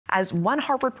as one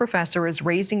Harvard professor is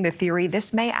raising the theory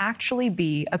this may actually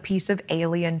be a piece of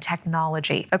alien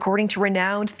technology. According to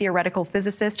renowned theoretical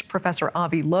physicist Professor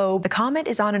Avi Loeb, the comet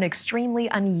is on an extremely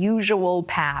unusual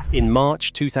path. In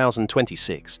March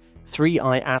 2026,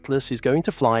 3I Atlas is going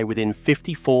to fly within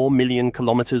 54 million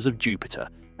kilometers of Jupiter,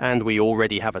 and we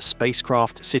already have a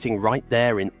spacecraft sitting right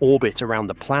there in orbit around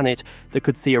the planet that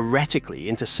could theoretically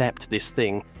intercept this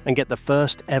thing and get the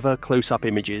first ever close-up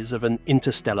images of an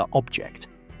interstellar object.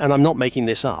 And I'm not making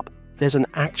this up. There's an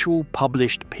actual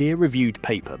published peer-reviewed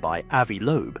paper by Avi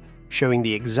Loeb showing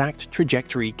the exact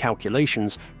trajectory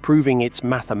calculations, proving it's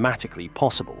mathematically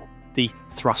possible. The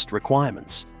thrust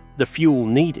requirements, the fuel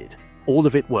needed, all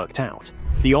of it worked out.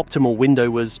 The optimal window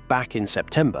was back in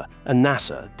September, and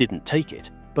NASA didn't take it.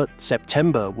 But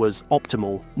September was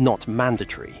optimal, not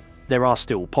mandatory. There are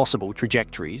still possible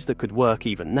trajectories that could work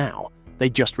even now. They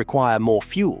just require more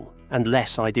fuel and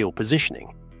less ideal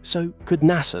positioning. So could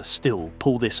NASA still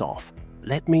pull this off?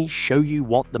 Let me show you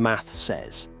what the math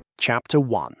says. Chapter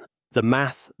 1. The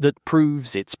math that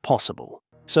proves it's possible.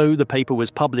 So the paper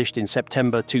was published in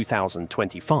September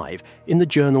 2025 in the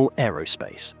journal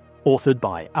Aerospace, authored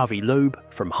by Avi Loeb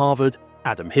from Harvard,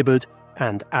 Adam Hibbard,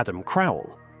 and Adam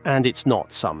Crowell. And it's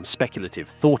not some speculative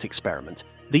thought experiment.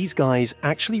 These guys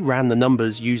actually ran the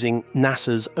numbers using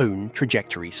NASA's own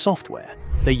trajectory software.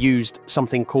 They used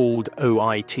something called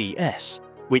OITS,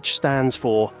 which stands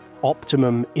for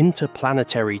Optimum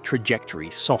Interplanetary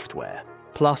Trajectory Software,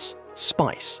 plus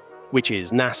SPICE, which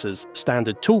is NASA's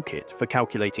standard toolkit for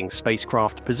calculating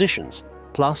spacecraft positions,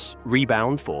 plus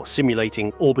Rebound for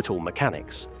simulating orbital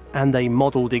mechanics. And they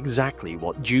modeled exactly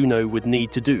what Juno would need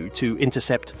to do to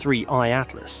intercept 3I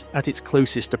Atlas at its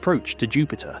closest approach to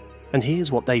Jupiter. And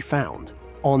here's what they found.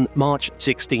 On March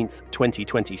 16,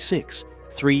 2026,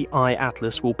 3I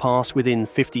Atlas will pass within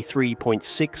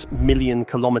 53.6 million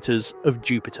kilometers of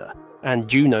Jupiter. And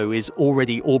Juno is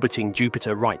already orbiting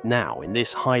Jupiter right now in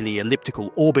this highly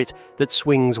elliptical orbit that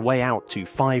swings way out to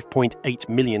 5.8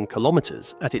 million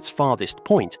kilometers at its farthest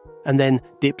point, and then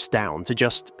dips down to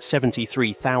just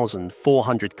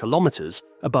 73,400 kilometers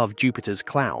above Jupiter's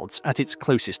clouds at its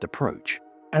closest approach.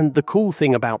 And the cool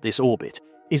thing about this orbit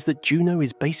is that Juno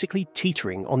is basically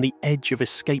teetering on the edge of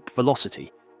escape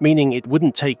velocity, meaning it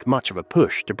wouldn't take much of a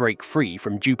push to break free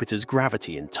from Jupiter's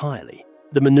gravity entirely.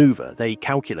 The maneuver they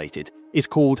calculated is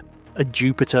called a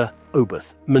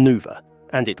Jupiter-Oberth maneuver,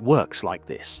 and it works like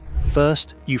this.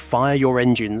 First, you fire your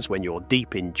engines when you're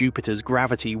deep in Jupiter's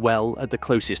gravity well at the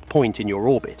closest point in your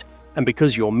orbit, and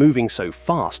because you're moving so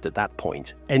fast at that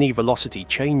point, any velocity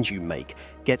change you make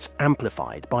gets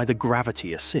amplified by the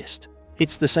gravity assist.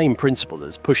 It's the same principle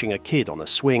as pushing a kid on a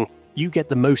swing. You get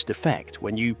the most effect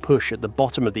when you push at the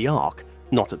bottom of the arc,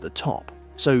 not at the top.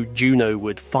 So Juno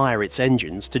would fire its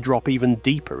engines to drop even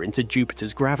deeper into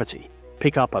Jupiter's gravity,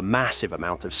 pick up a massive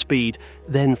amount of speed,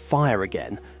 then fire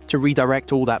again to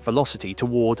redirect all that velocity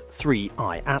toward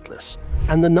 3I Atlas.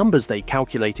 And the numbers they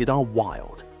calculated are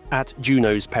wild. At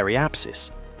Juno's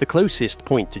periapsis, the closest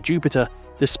point to Jupiter,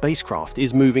 the spacecraft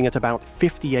is moving at about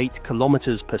 58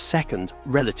 kilometers per second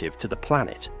relative to the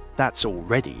planet. That's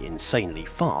already insanely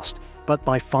fast, but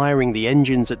by firing the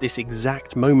engines at this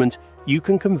exact moment, you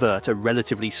can convert a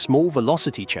relatively small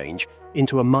velocity change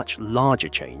into a much larger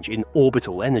change in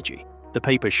orbital energy. The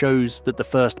paper shows that the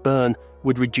first burn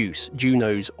would reduce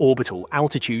Juno's orbital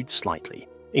altitude slightly,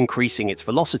 increasing its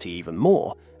velocity even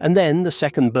more, and then the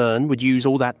second burn would use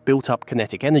all that built-up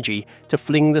kinetic energy to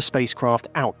fling the spacecraft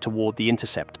out toward the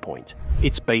intercept point.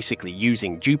 It's basically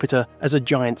using Jupiter as a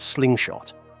giant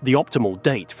slingshot. The optimal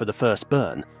date for the first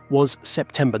burn was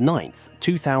September 9th,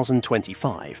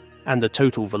 2025, and the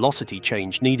total velocity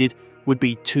change needed would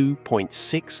be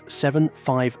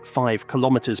 2.6755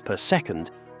 kilometers per second,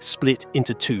 split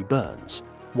into two burns,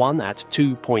 one at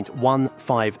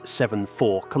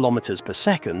 2.1574 kilometers per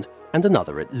second and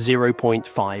another at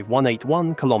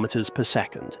 0.5181 kilometers per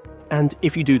second. And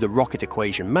if you do the rocket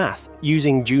equation math,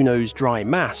 using Juno's dry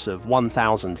mass of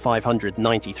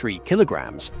 1,593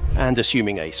 kilograms, and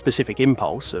assuming a specific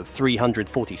impulse of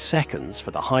 340 seconds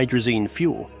for the hydrazine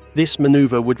fuel, this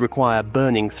maneuver would require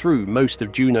burning through most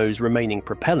of Juno's remaining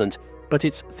propellant, but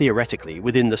it's theoretically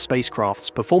within the spacecraft's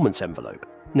performance envelope.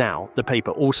 Now, the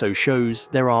paper also shows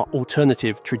there are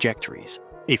alternative trajectories.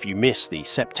 If you miss the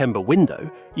September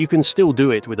window, you can still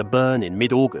do it with a burn in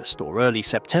mid-August or early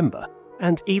September.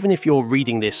 And even if you're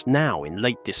reading this now in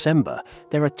late December,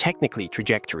 there are technically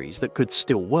trajectories that could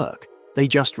still work. They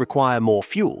just require more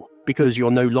fuel because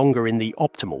you're no longer in the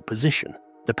optimal position.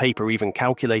 The paper even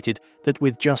calculated that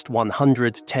with just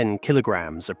 110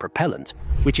 kilograms of propellant,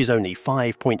 which is only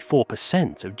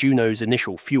 5.4% of Juno's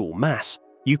initial fuel mass,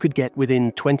 you could get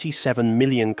within 27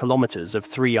 million kilometers of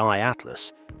 3I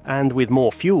Atlas, and with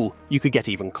more fuel, you could get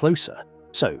even closer.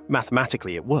 So,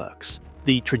 mathematically it works.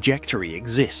 The trajectory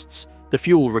exists, the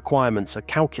fuel requirements are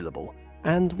calculable,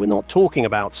 and we're not talking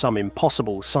about some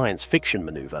impossible science fiction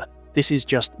maneuver. This is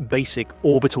just basic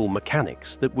orbital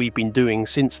mechanics that we've been doing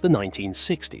since the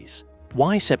 1960s.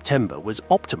 Why September was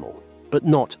optimal, but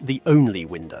not the only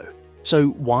window.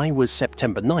 So why was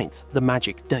September 9th the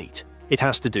magic date? It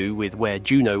has to do with where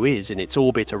Juno is in its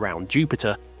orbit around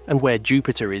Jupiter and where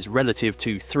Jupiter is relative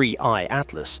to 3I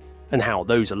Atlas and how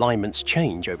those alignments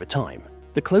change over time.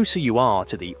 The closer you are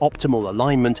to the optimal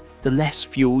alignment, the less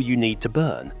fuel you need to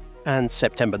burn, and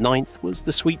September 9th was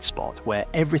the sweet spot where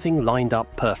everything lined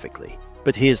up perfectly.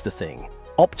 But here's the thing,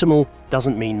 optimal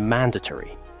doesn't mean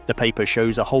mandatory. The paper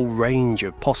shows a whole range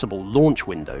of possible launch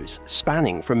windows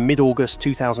spanning from mid-August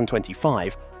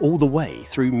 2025 all the way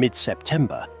through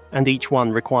mid-September, and each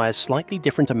one requires slightly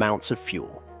different amounts of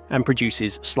fuel and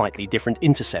produces slightly different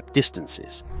intercept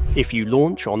distances. If you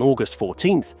launch on August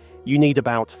 14th, you need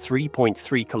about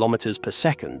 3.3 kilometers per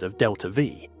second of delta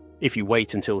V. If you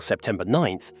wait until September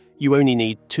 9th, you only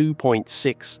need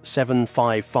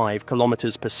 2.6755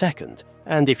 kilometers per second,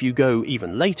 and if you go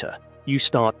even later, you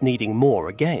start needing more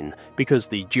again because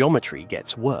the geometry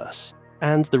gets worse.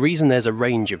 And the reason there's a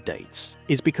range of dates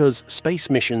is because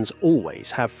space missions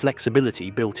always have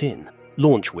flexibility built in.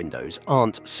 Launch windows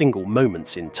aren't single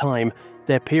moments in time,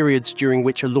 they're periods during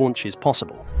which a launch is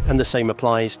possible, and the same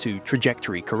applies to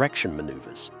trajectory correction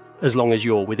maneuvers. As long as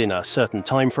you're within a certain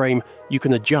time frame, you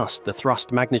can adjust the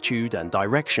thrust magnitude and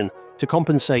direction to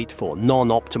compensate for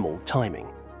non-optimal timing.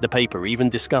 The paper even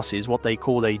discusses what they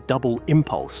call a double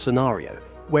impulse scenario,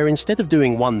 where instead of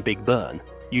doing one big burn,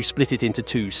 you split it into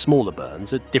two smaller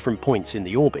burns at different points in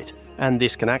the orbit, and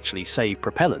this can actually save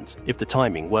propellant if the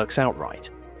timing works out right.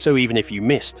 So even if you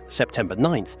missed September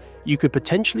 9th, you could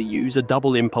potentially use a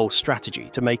double impulse strategy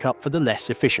to make up for the less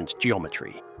efficient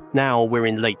geometry. Now we're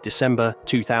in late December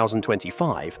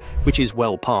 2025, which is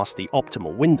well past the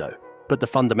optimal window, but the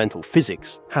fundamental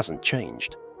physics hasn't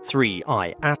changed.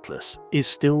 3I Atlas is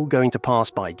still going to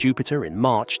pass by Jupiter in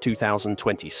March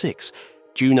 2026,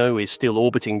 Juno is still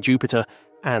orbiting Jupiter,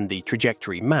 and the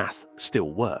trajectory math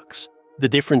still works. The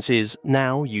difference is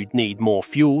now you'd need more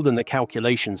fuel than the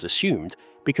calculations assumed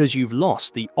because you've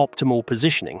lost the optimal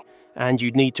positioning, and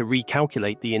you'd need to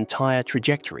recalculate the entire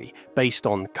trajectory based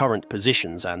on current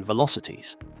positions and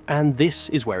velocities. And this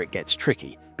is where it gets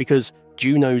tricky, because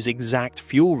Juno's exact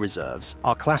fuel reserves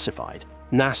are classified.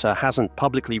 NASA hasn't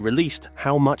publicly released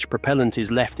how much propellant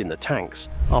is left in the tanks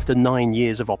after 9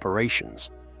 years of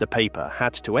operations. The paper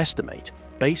had to estimate,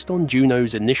 based on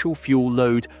Juno's initial fuel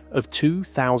load of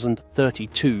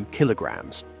 2,032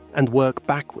 kilograms, and work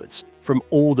backwards from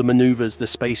all the maneuvers the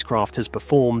spacecraft has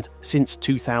performed since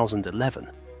 2011.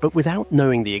 But without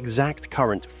knowing the exact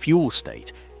current fuel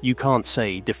state, you can't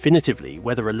say definitively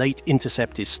whether a late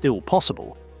intercept is still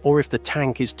possible or if the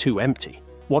tank is too empty.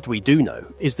 What we do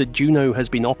know is that Juno has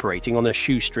been operating on a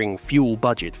shoestring fuel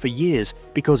budget for years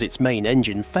because its main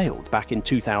engine failed back in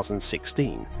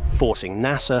 2016, forcing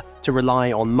NASA to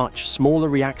rely on much smaller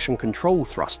reaction control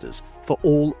thrusters for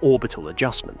all orbital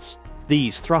adjustments.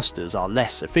 These thrusters are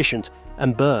less efficient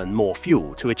and burn more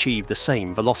fuel to achieve the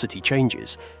same velocity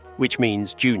changes, which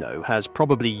means Juno has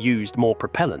probably used more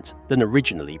propellant than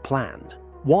originally planned.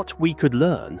 What we could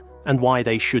learn and why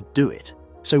they should do it.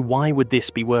 So why would this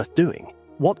be worth doing?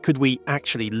 What could we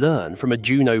actually learn from a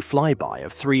Juno flyby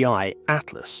of 3I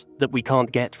Atlas that we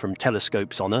can't get from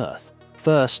telescopes on Earth?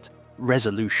 First,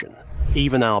 resolution.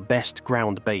 Even our best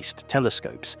ground-based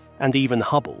telescopes, and even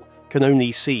Hubble, can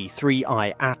only see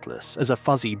 3I Atlas as a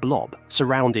fuzzy blob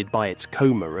surrounded by its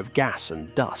coma of gas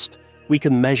and dust. We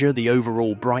can measure the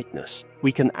overall brightness.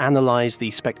 We can analyze the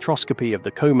spectroscopy of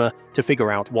the coma to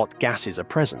figure out what gases are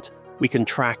present. We can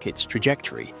track its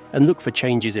trajectory and look for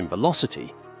changes in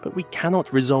velocity, but we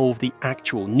cannot resolve the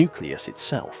actual nucleus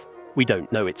itself. We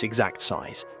don't know its exact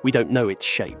size. We don't know its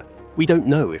shape. We don't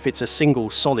know if it's a single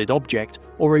solid object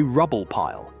or a rubble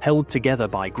pile held together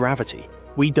by gravity.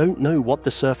 We don't know what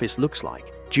the surface looks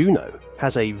like. Juno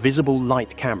has a visible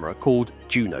light camera called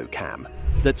JunoCam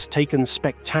that's taken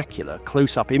spectacular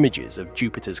close-up images of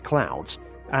Jupiter's clouds,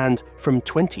 and from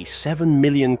 27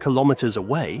 million kilometers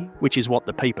away, which is what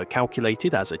the paper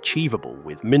calculated as achievable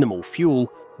with minimal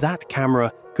fuel, that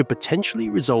camera could potentially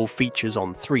resolve features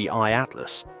on 3I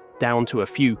Atlas down to a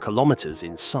few kilometers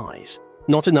in size.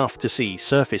 Not enough to see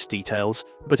surface details,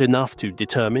 but enough to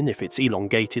determine if it's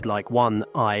elongated like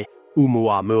 1I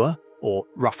Oumuamua, or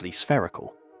roughly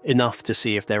spherical. Enough to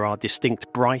see if there are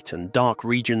distinct bright and dark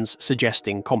regions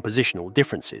suggesting compositional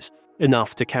differences,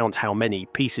 enough to count how many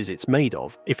pieces it's made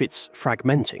of if it's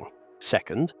fragmenting.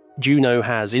 Second, Juno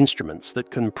has instruments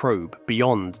that can probe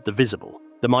beyond the visible.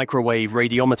 The microwave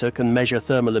radiometer can measure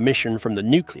thermal emission from the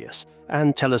nucleus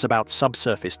and tell us about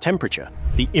subsurface temperature.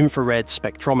 The infrared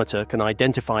spectrometer can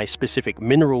identify specific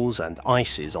minerals and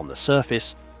ices on the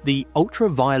surface. The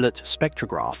ultraviolet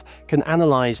spectrograph can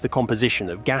analyze the composition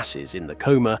of gases in the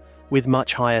coma with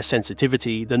much higher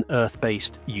sensitivity than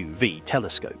Earth-based UV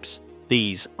telescopes.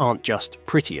 These aren't just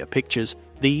prettier pictures,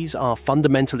 these are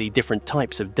fundamentally different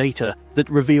types of data that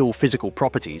reveal physical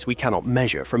properties we cannot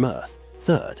measure from Earth.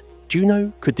 Third,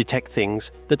 Juno could detect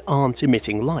things that aren't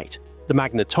emitting light. The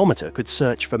magnetometer could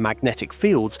search for magnetic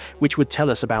fields which would tell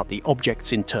us about the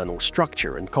object's internal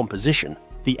structure and composition.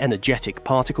 The energetic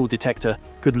particle detector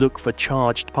could look for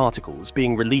charged particles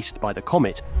being released by the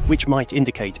comet, which might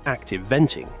indicate active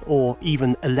venting or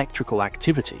even electrical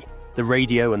activity. The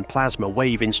radio and plasma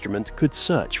wave instrument could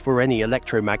search for any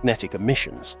electromagnetic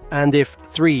emissions. And if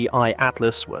 3I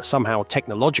Atlas were somehow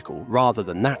technological rather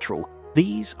than natural,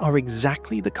 these are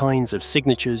exactly the kinds of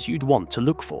signatures you'd want to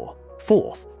look for.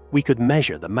 Fourth, we could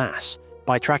measure the mass.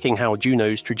 By tracking how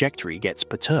Juno's trajectory gets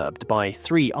perturbed by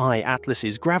 3I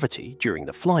Atlas's gravity during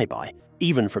the flyby,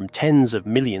 even from tens of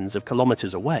millions of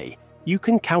kilometers away, you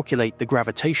can calculate the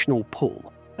gravitational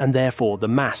pull and therefore the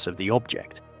mass of the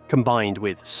object. Combined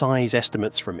with size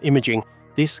estimates from imaging,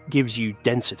 this gives you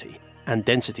density, and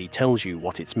density tells you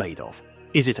what it's made of.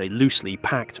 Is it a loosely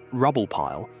packed rubble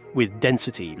pile with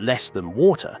density less than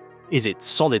water? Is it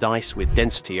solid ice with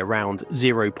density around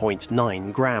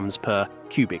 0.9 grams per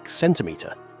cubic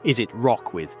centimeter? Is it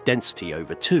rock with density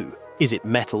over 2? Is it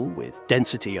metal with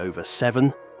density over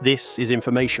 7? This is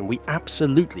information we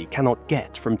absolutely cannot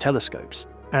get from telescopes.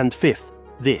 And fifth,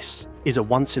 this is a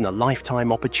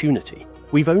once-in-a-lifetime opportunity.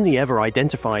 We've only ever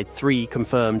identified 3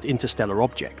 confirmed interstellar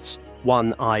objects.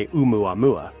 One,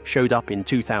 Oumuamua, showed up in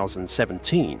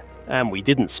 2017, and we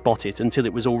didn't spot it until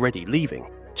it was already leaving.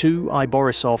 2,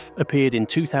 Borisov, appeared in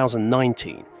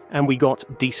 2019, and we got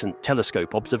decent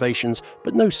telescope observations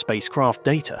but no spacecraft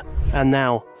data. And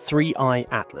now 3I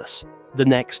Atlas. The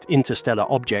next interstellar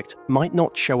object might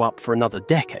not show up for another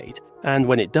decade, and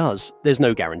when it does, there's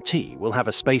no guarantee we'll have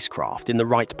a spacecraft in the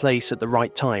right place at the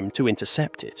right time to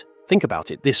intercept it. Think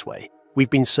about it this way. We've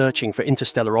been searching for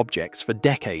interstellar objects for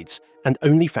decades and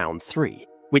only found 3,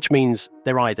 which means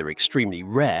they're either extremely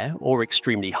rare or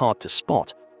extremely hard to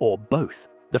spot, or both.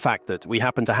 The fact that we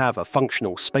happen to have a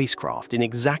functional spacecraft in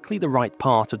exactly the right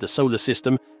part of the solar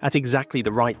system at exactly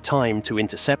the right time to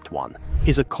intercept one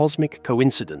is a cosmic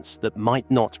coincidence that might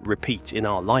not repeat in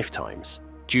our lifetimes.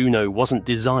 Juno wasn't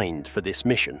designed for this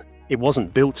mission. It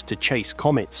wasn't built to chase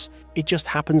comets, it just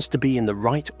happens to be in the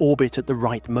right orbit at the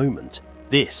right moment.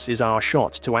 This is our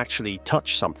shot to actually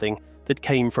touch something that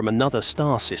came from another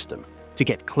star system, to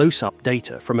get close-up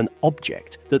data from an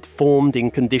object that formed in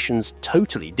conditions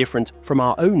totally different from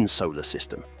our own solar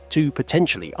system, to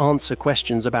potentially answer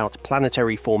questions about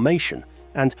planetary formation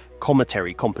and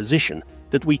cometary composition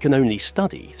that we can only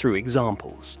study through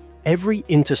examples. Every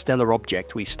interstellar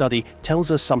object we study tells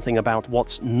us something about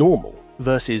what's normal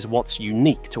versus what's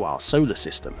unique to our solar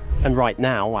system. And right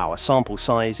now, our sample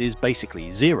size is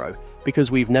basically 0 because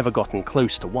we've never gotten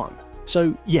close to 1.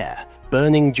 So yeah,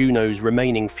 burning Juno's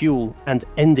remaining fuel and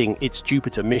ending its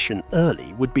Jupiter mission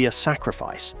early would be a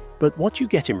sacrifice, but what you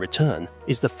get in return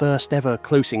is the first ever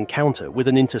close encounter with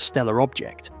an interstellar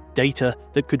object, data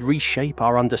that could reshape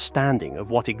our understanding of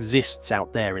what exists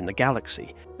out there in the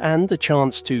galaxy, and a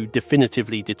chance to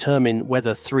definitively determine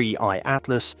whether 3I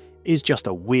Atlas is just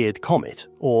a weird comet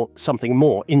or something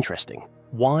more interesting.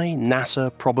 Why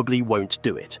NASA probably won't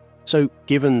do it. So,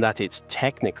 given that it's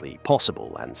technically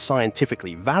possible and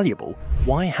scientifically valuable,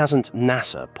 why hasn't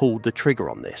NASA pulled the trigger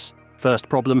on this? First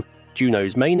problem,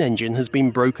 Juno's main engine has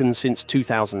been broken since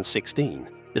 2016.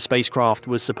 The spacecraft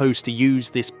was supposed to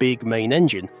use this big main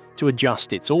engine to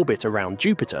adjust its orbit around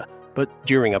Jupiter, but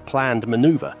during a planned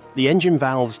maneuver, the engine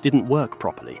valves didn't work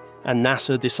properly, and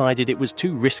NASA decided it was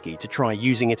too risky to try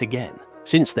using it again.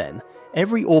 Since then,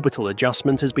 every orbital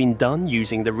adjustment has been done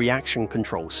using the reaction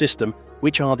control system,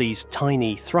 which are these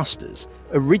tiny thrusters,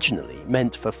 originally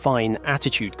meant for fine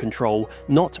attitude control,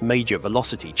 not major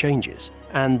velocity changes,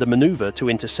 and the maneuver to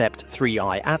intercept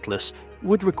 3I Atlas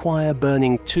would require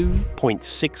burning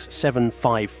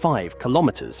 2.6755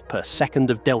 kilometers per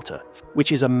second of delta,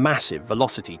 which is a massive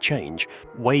velocity change,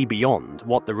 way beyond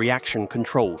what the reaction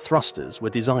control thrusters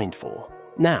were designed for.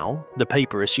 Now, the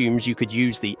paper assumes you could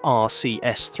use the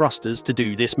RCS thrusters to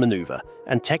do this maneuver,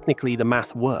 and technically the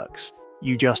math works.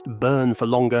 You just burn for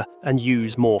longer and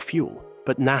use more fuel.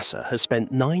 but NASA has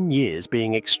spent 9 years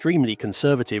being extremely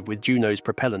conservative with Juno's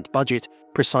propellant budget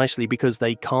precisely because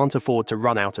they can't afford to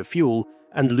run out of fuel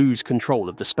and lose control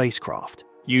of the spacecraft.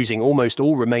 Using almost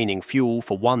all remaining fuel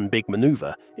for one big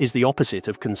maneuver is the opposite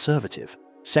of conservative.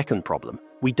 Second problem,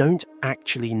 we don't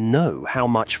actually know how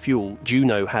much fuel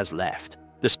Juno has left.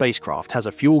 The spacecraft has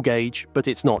a fuel gauge, but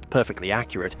it's not perfectly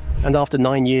accurate, and after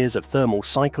 9 years of thermal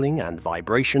cycling and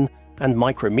vibration and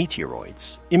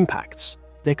micrometeoroids, impacts,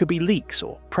 there could be leaks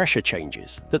or pressure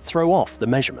changes that throw off the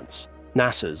measurements.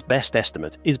 NASA's best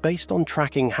estimate is based on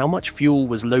tracking how much fuel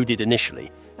was loaded initially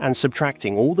and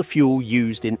subtracting all the fuel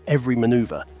used in every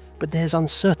maneuver, but there's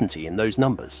uncertainty in those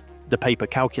numbers. The paper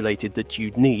calculated that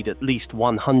you'd need at least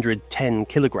 110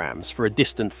 kilograms for a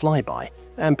distant flyby,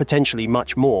 and potentially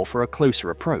much more for a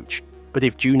closer approach. But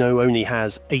if Juno only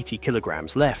has 80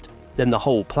 kilograms left, then the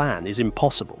whole plan is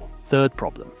impossible. Third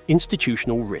problem,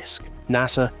 institutional risk.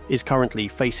 NASA is currently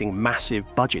facing massive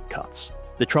budget cuts.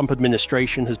 The Trump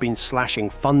administration has been slashing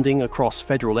funding across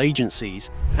federal agencies,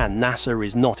 and NASA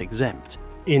is not exempt.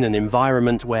 In an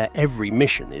environment where every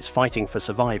mission is fighting for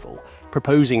survival,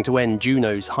 proposing to end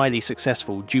Juno's highly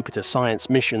successful Jupiter science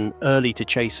mission early to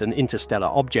chase an interstellar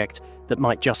object that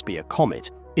might just be a comet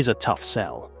is a tough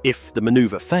sell. If the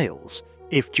maneuver fails,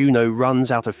 if Juno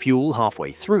runs out of fuel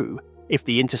halfway through, if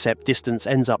the intercept distance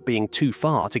ends up being too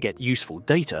far to get useful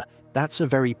data, that's a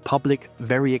very public,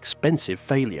 very expensive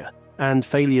failure. And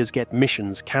failures get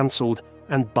missions cancelled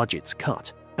and budgets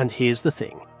cut. And here's the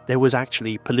thing. There was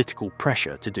actually political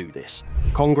pressure to do this.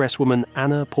 Congresswoman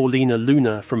Anna Paulina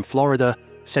Luna from Florida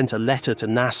sent a letter to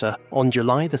NASA on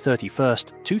July 31,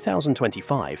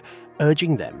 2025,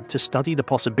 urging them to study the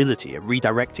possibility of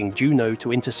redirecting Juno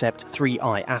to intercept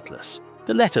 3I Atlas.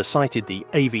 The letter cited the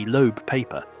Avi Loeb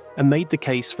paper and made the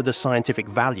case for the scientific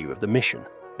value of the mission.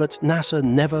 But NASA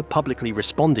never publicly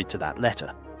responded to that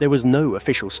letter. There was no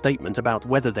official statement about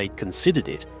whether they'd considered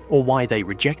it or why they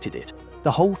rejected it.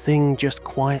 The whole thing just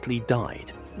quietly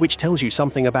died, which tells you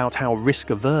something about how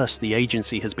risk-averse the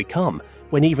agency has become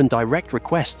when even direct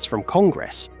requests from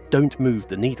Congress don't move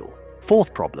the needle.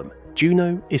 Fourth problem,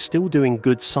 Juno is still doing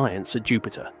good science at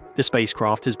Jupiter. The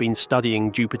spacecraft has been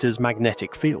studying Jupiter's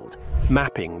magnetic field,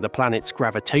 mapping the planet's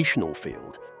gravitational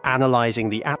field, analyzing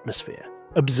the atmosphere,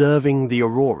 observing the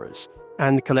auroras,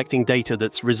 and collecting data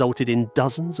that's resulted in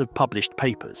dozens of published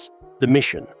papers. The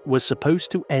mission was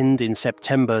supposed to end in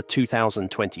September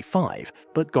 2025,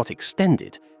 but got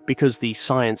extended because the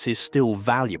science is still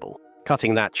valuable.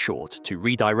 Cutting that short to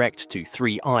redirect to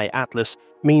 3I Atlas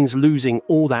means losing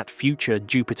all that future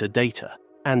Jupiter data.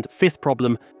 And fifth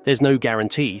problem, there's no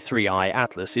guarantee 3I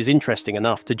Atlas is interesting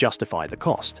enough to justify the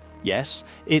cost. Yes,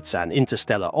 it's an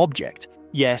interstellar object.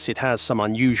 Yes, it has some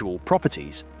unusual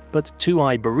properties. But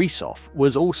 2I Borisov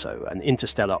was also an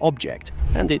interstellar object,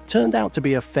 and it turned out to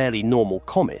be a fairly normal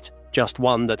comet, just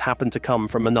one that happened to come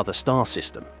from another star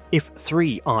system. If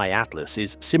 3I Atlas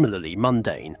is similarly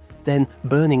mundane, then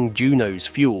burning Juno's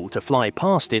fuel to fly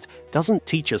past it doesn't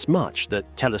teach us much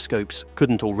that telescopes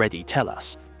couldn't already tell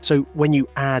us. So when you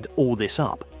add all this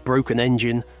up, broken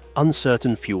engine,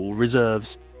 uncertain fuel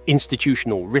reserves,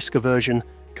 institutional risk aversion,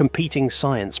 competing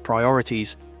science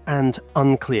priorities, and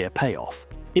unclear payoff,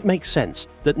 it makes sense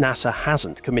that NASA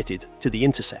hasn't committed to the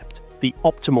Intercept. The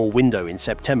optimal window in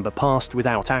September passed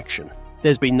without action.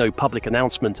 There's been no public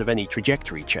announcement of any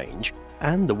trajectory change,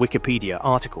 and the Wikipedia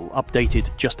article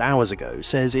updated just hours ago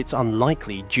says it's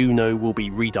unlikely Juno will be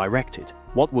redirected.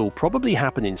 What will probably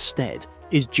happen instead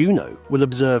is Juno will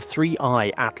observe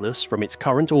 3I Atlas from its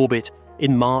current orbit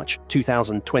in March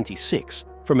 2026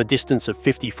 from a distance of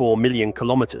 54 million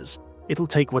kilometers. It'll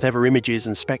take whatever images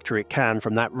and spectra it can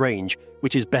from that range,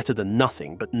 which is better than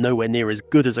nothing but nowhere near as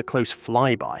good as a close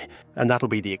flyby, and that'll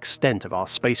be the extent of our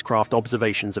spacecraft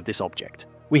observations of this object.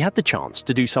 We had the chance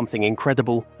to do something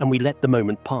incredible, and we let the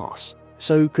moment pass.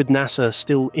 So could NASA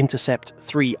still intercept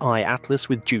 3I Atlas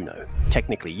with Juno?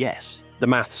 Technically yes. The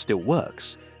math still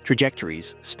works.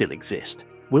 Trajectories still exist.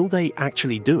 Will they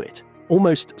actually do it?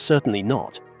 Almost certainly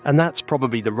not. And that's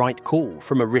probably the right call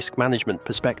from a risk management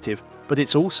perspective, but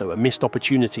it's also a missed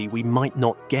opportunity we might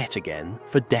not get again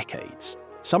for decades.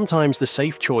 Sometimes the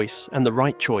safe choice and the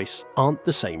right choice aren't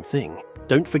the same thing.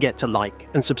 Don't forget to like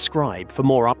and subscribe for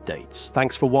more updates.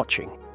 Thanks for watching.